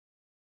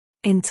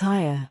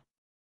 entire,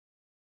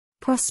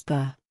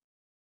 prosper,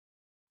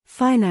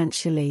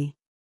 financially,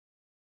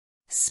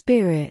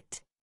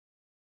 spirit,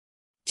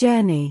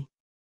 journey,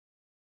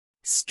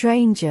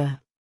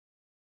 stranger,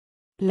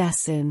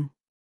 lesson,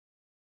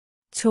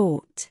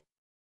 taught,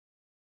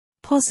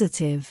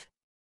 positive,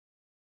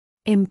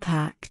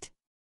 impact,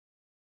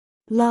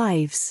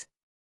 lives,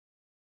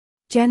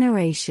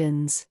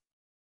 generations,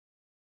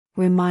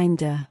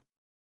 reminder,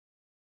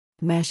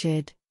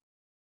 measured,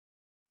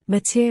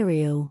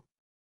 material,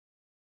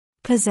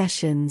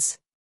 possessions,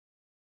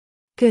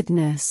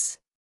 goodness,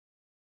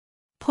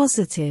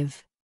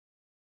 positive,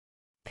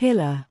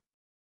 pillar,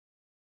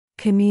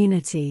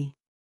 community,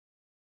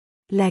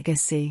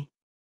 legacy,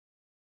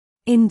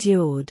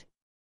 endured,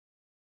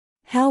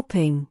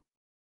 helping,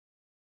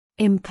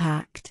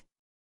 impact,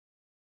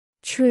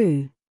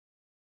 true,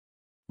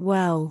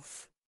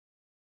 wealth,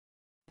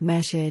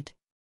 measured,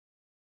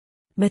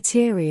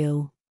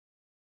 material,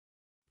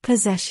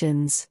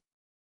 possessions,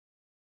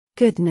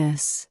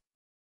 goodness,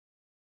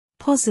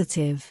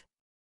 positive,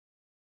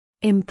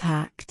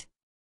 impact,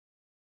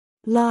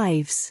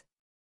 lives,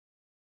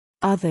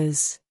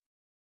 others,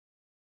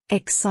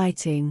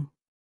 exciting,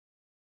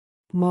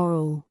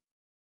 moral,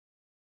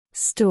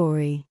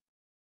 story,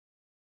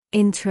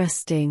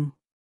 interesting,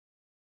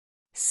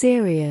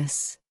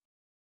 serious,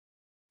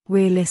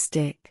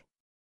 realistic,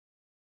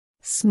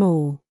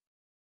 small,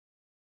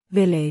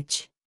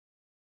 village,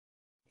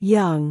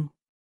 young,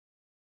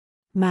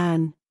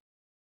 man,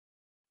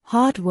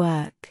 hard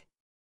work,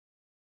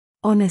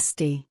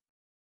 honesty,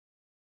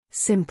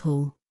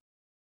 simple,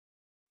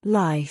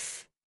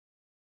 life,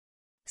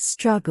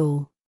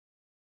 struggle,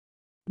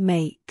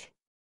 make,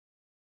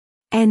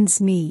 ends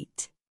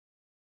meet,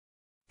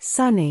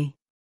 sunny,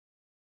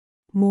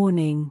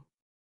 morning,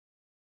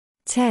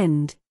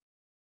 tend,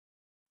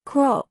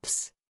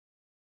 crops,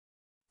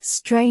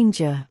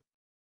 stranger,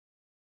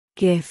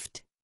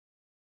 gift,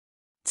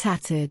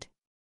 tattered,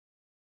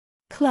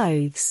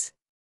 clothes,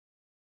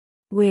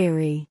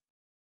 weary,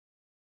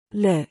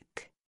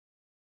 look,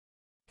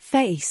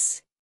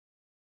 face,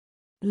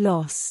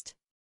 lost,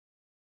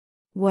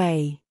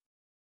 way,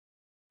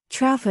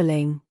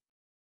 traveling,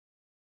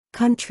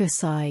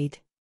 countryside,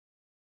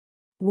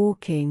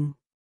 walking,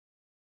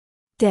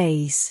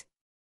 days,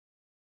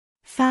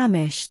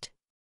 famished,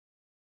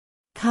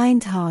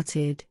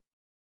 kind-hearted,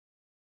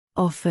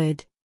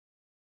 offered,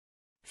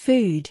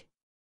 food,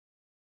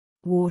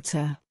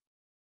 water,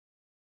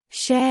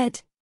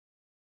 shared,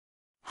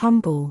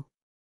 humble,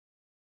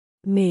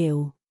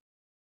 meal,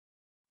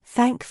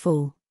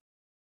 thankful,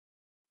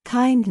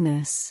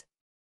 kindness,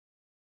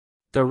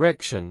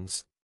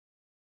 Directions: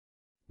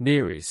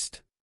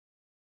 nearest,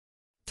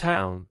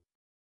 town,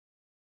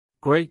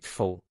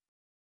 grateful,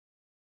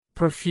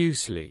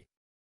 profusely,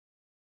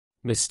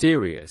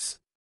 mysterious,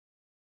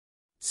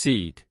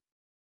 seed,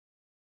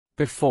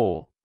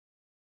 before,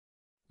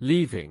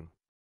 leaving,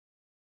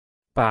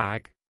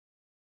 bag,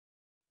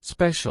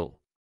 special,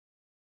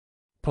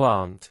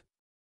 plant,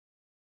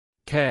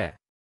 care,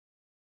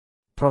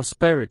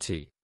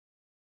 prosperity,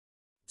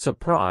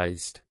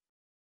 surprised,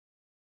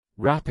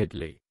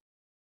 rapidly,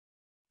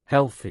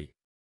 healthy,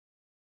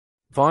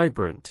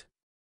 vibrant,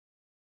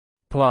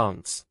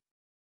 plants,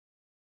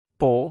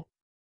 bore,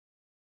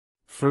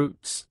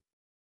 fruits,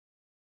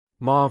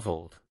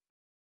 marveled,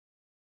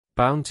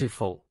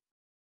 bountiful,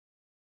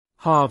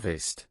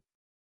 harvest,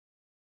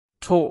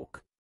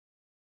 talk,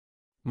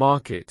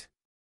 market,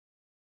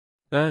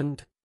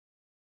 earned,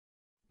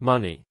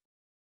 money,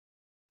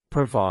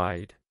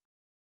 provide,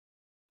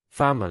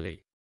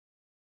 family,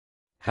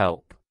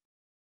 help,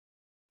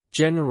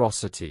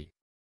 generosity,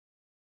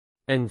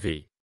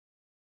 envy,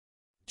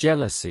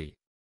 jealousy,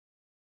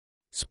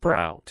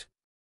 sprout,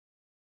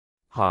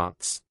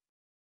 hearts,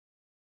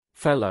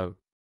 fellow,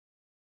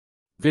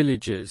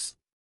 villagers,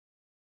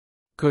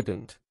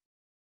 couldn't,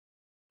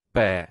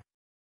 bear,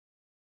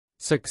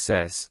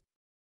 success,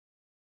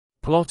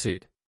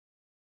 plotted,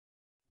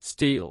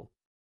 steal,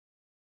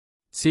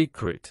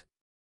 secret,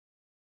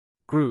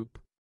 group,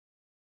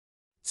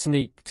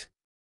 sneaked,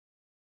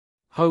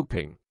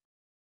 hoping,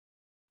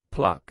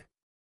 pluck,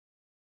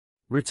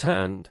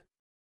 returned,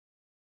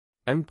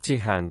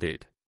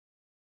 empty-handed,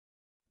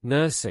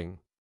 nursing,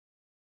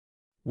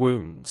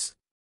 wounds,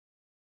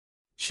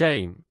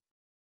 shame,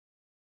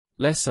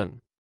 lesson,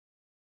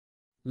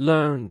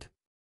 learned,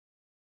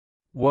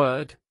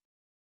 word,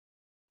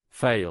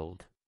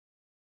 failed,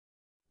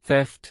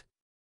 theft,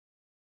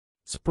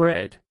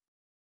 spread,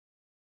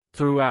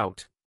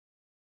 throughout,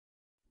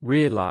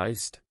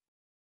 realized,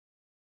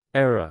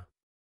 error,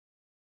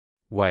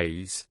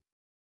 ways,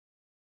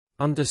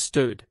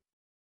 understood,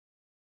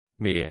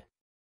 mere,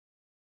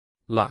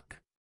 luck,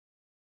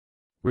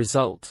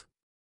 result,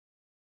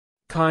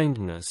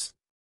 kindness,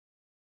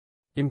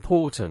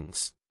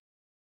 importance,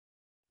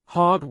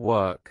 hard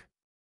work,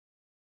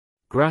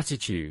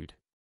 gratitude,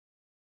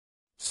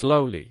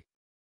 slowly,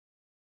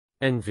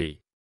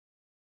 envy,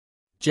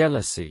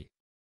 jealousy,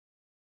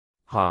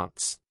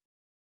 hearts,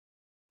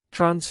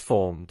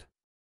 transformed,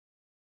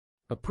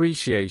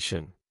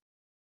 appreciation,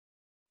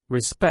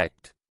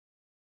 respect,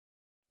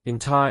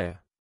 entire,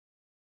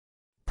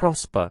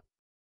 prosper,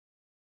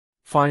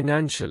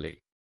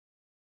 financially,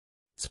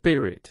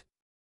 spirit,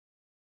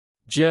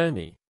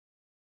 journey,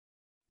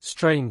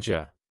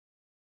 stranger,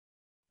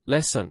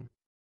 lesson,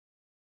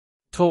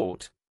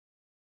 taught,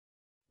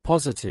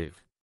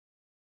 positive,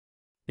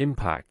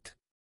 impact,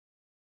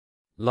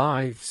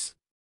 lives,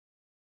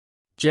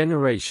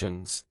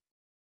 generations,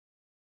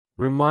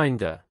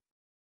 reminder,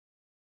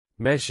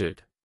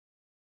 measured,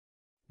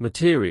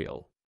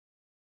 material,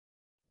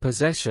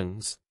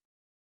 possessions,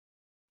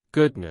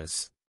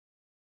 goodness,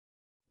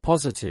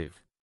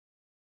 positive,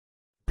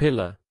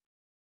 pillar,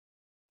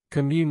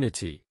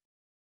 community,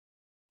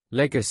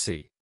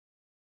 legacy,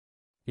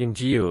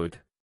 endured,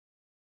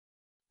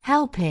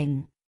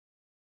 helping,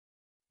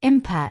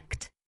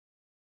 impact,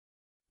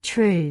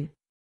 true,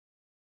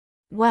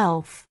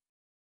 wealth,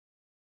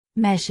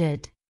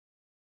 measured,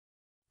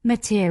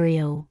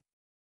 material,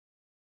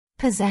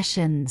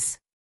 possessions,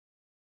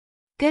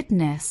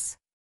 goodness,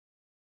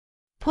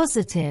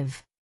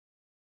 positive,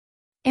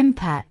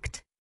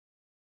 impact,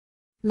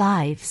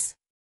 lives,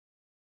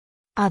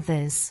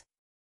 others,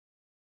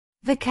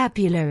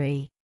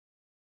 vocabulary,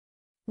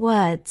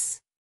 words,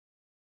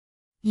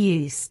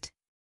 used,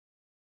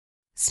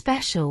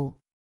 special,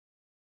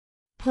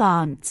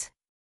 plant,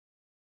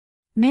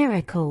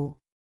 miracle,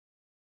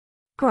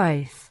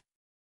 growth,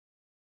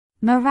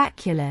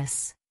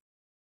 miraculous,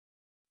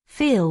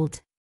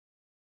 field,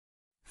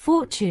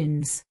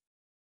 fortunes,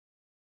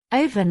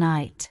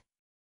 overnight,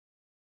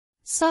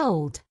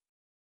 sold,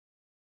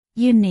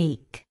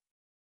 unique,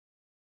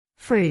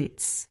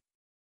 fruits,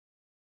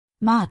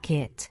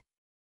 market,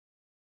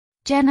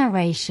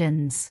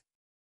 generations,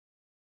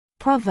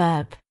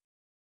 proverb,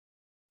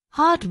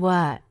 hard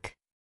work,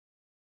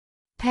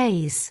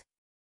 pays,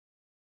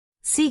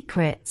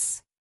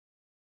 secrets,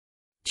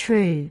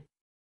 true,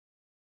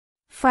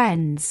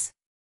 friends,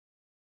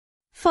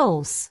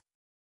 false,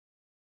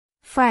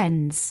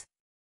 friends,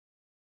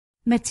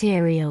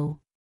 material,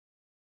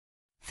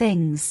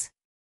 things,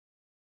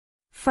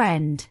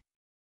 friend,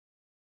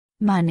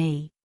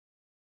 money,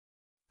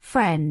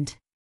 friend,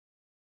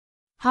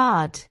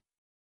 hard,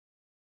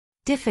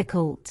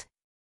 difficult,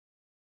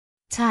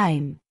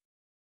 time,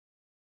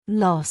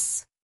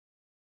 loss,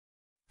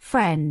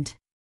 friend,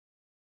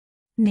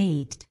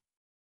 need,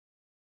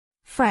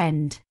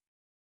 friend,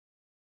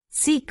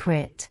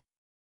 secret,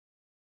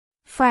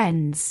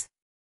 friends,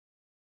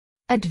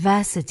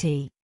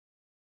 adversity,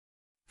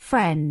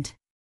 friend,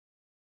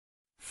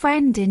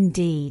 friend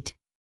indeed,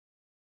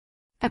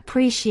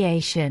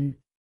 appreciation,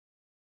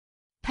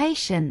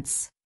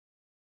 patience,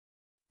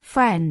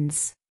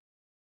 friends,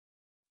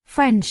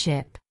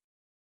 friendship,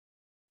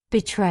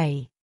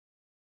 betray,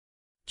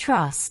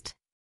 trust,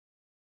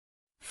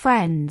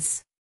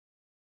 friends,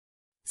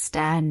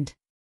 stand,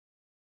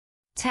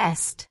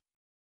 test,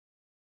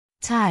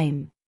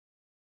 time,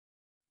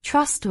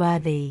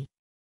 trustworthy,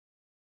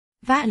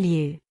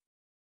 value,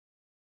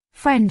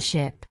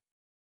 friendship,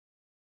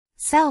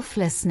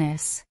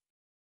 selflessness,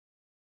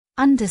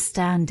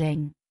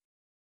 understanding,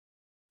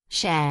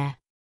 share,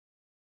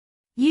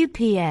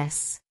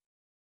 UPS,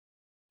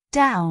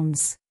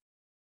 downs,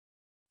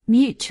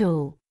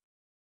 mutual,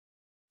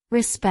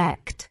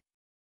 respect,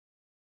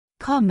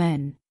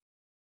 common,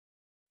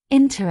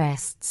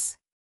 interests,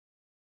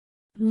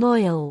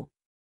 loyal,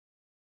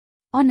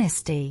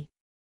 honesty,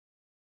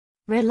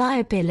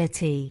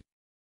 reliability,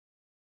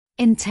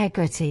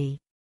 integrity,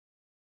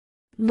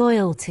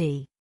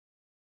 loyalty,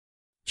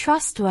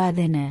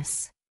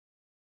 trustworthiness,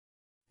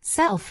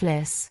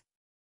 selfless,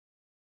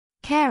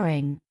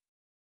 caring,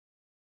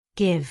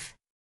 give,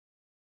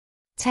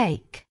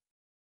 take,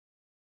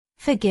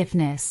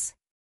 forgiveness,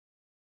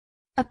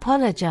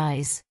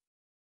 apologize,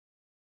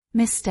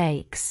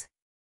 mistakes,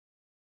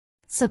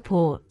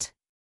 support,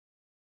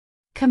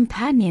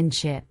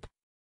 companionship,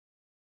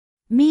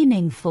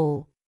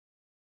 meaningful,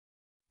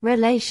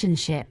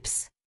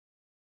 relationships,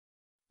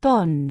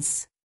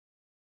 bonds,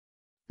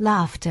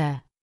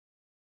 laughter,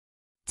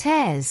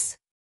 tears,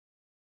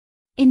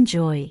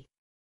 enjoy,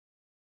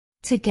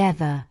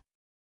 together,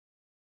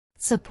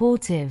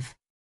 supportive,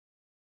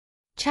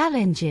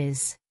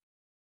 challenges,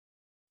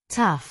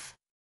 tough,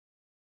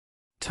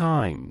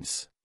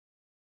 times,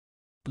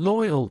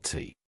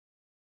 loyalty,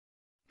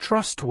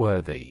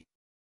 trustworthy,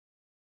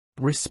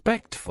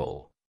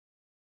 respectful,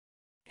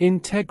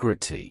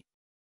 integrity,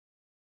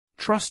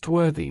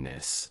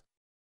 trustworthiness,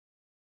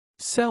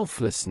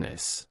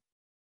 selflessness,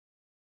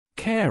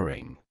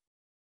 caring,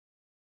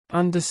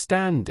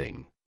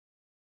 understanding,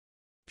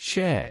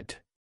 shared,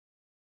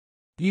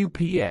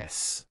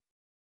 UPS,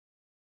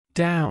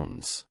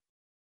 downs,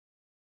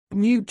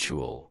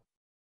 mutual,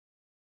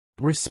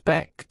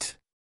 respect,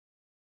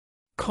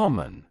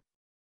 common,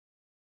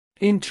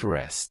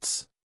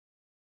 interests,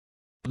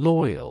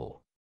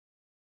 loyal,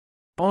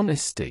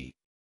 honesty,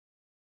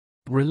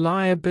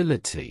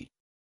 reliability,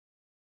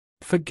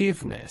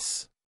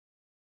 forgiveness,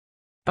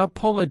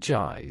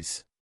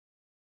 apologize,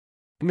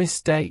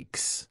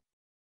 mistakes,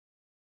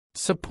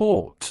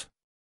 support,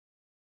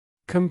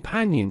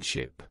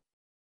 companionship,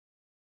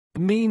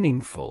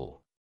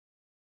 meaningful,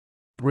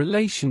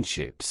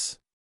 relationships,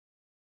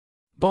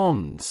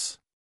 bonds,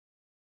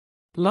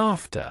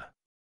 laughter,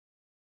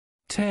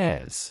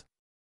 tears,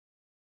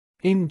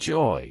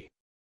 enjoy,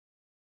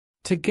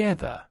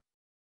 together,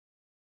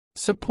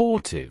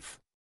 supportive,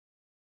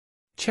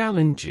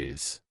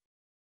 challenges,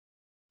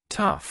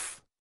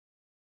 tough,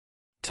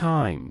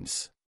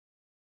 times,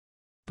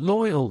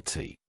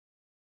 loyalty,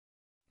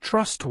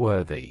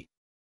 trustworthy,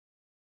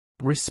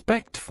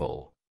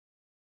 respectful,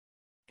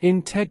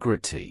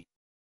 integrity,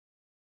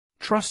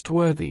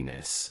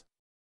 trustworthiness,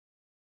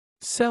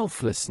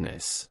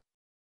 selflessness,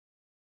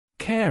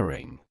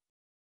 caring,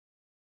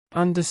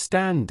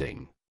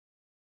 understanding,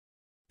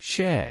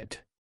 shared,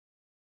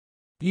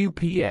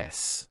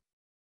 UPS,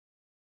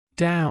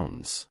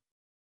 downs,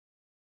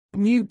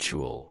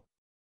 mutual,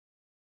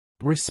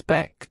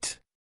 respect,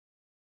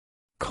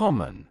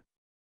 common,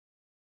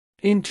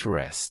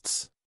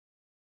 interests,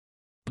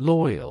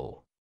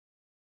 loyal,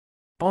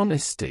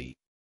 honesty,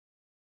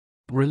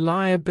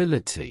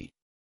 reliability,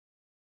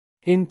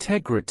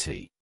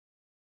 integrity,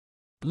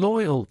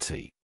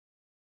 loyalty,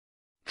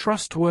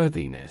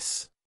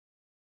 trustworthiness,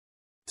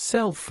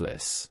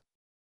 selfless,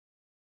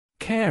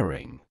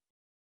 caring,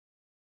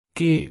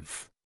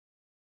 give,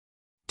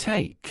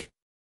 take,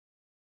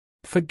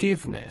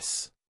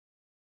 forgiveness,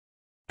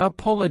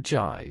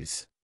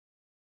 apologize,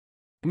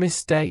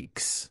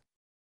 mistakes,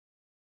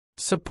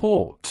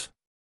 support,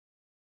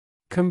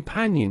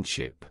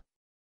 companionship,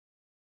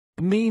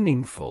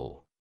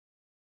 meaningful,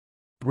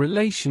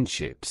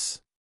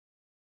 relationships,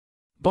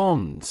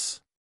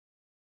 bonds,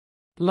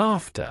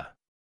 laughter,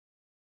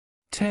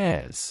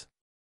 tears,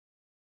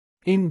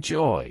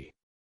 enjoy,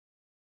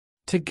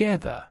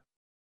 together,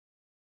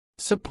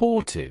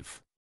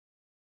 supportive,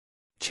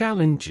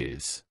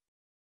 challenges,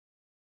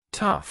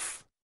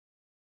 tough,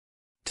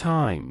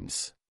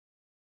 times,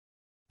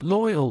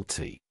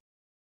 loyalty,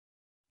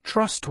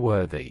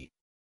 trustworthy,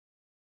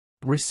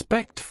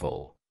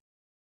 respectful,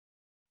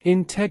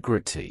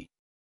 integrity,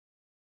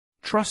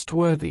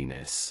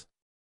 trustworthiness,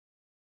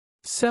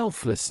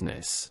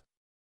 selflessness,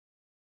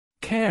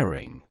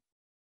 caring,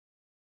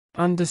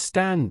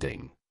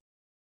 understanding,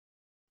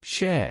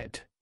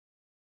 shared,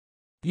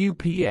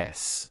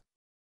 UPS,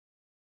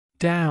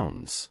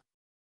 downs,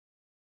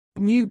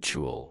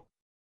 mutual,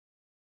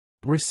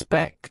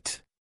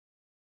 respect,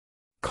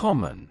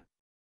 common,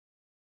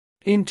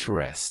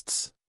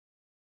 interests,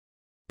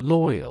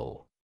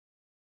 loyal,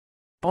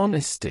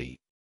 honesty,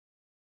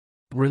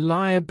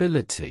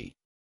 reliability,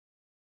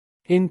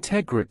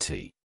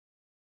 integrity,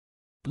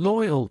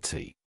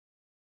 loyalty,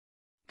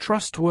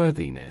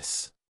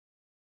 trustworthiness,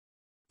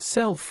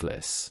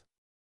 selfless,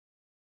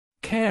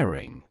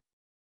 caring,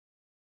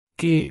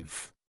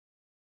 give,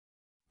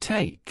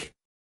 take,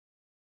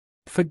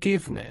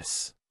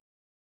 forgiveness,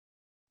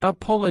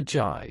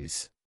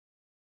 apologize,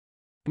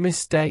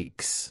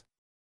 mistakes,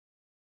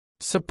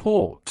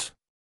 support,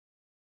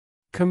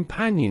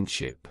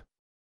 companionship,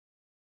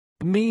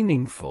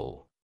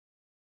 meaningful,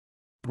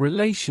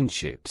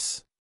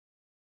 relationships,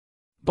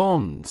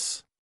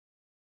 bonds,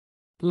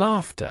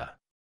 laughter,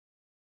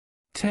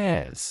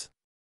 tears,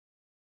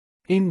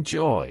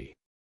 enjoy,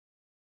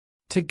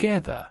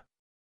 together,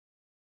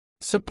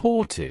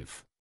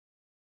 supportive,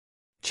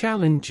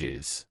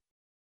 challenges,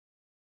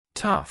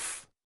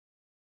 tough,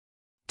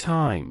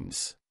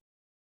 times,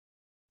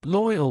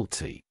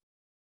 loyalty,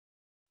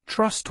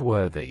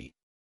 trustworthy,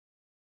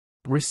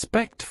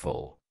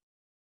 respectful,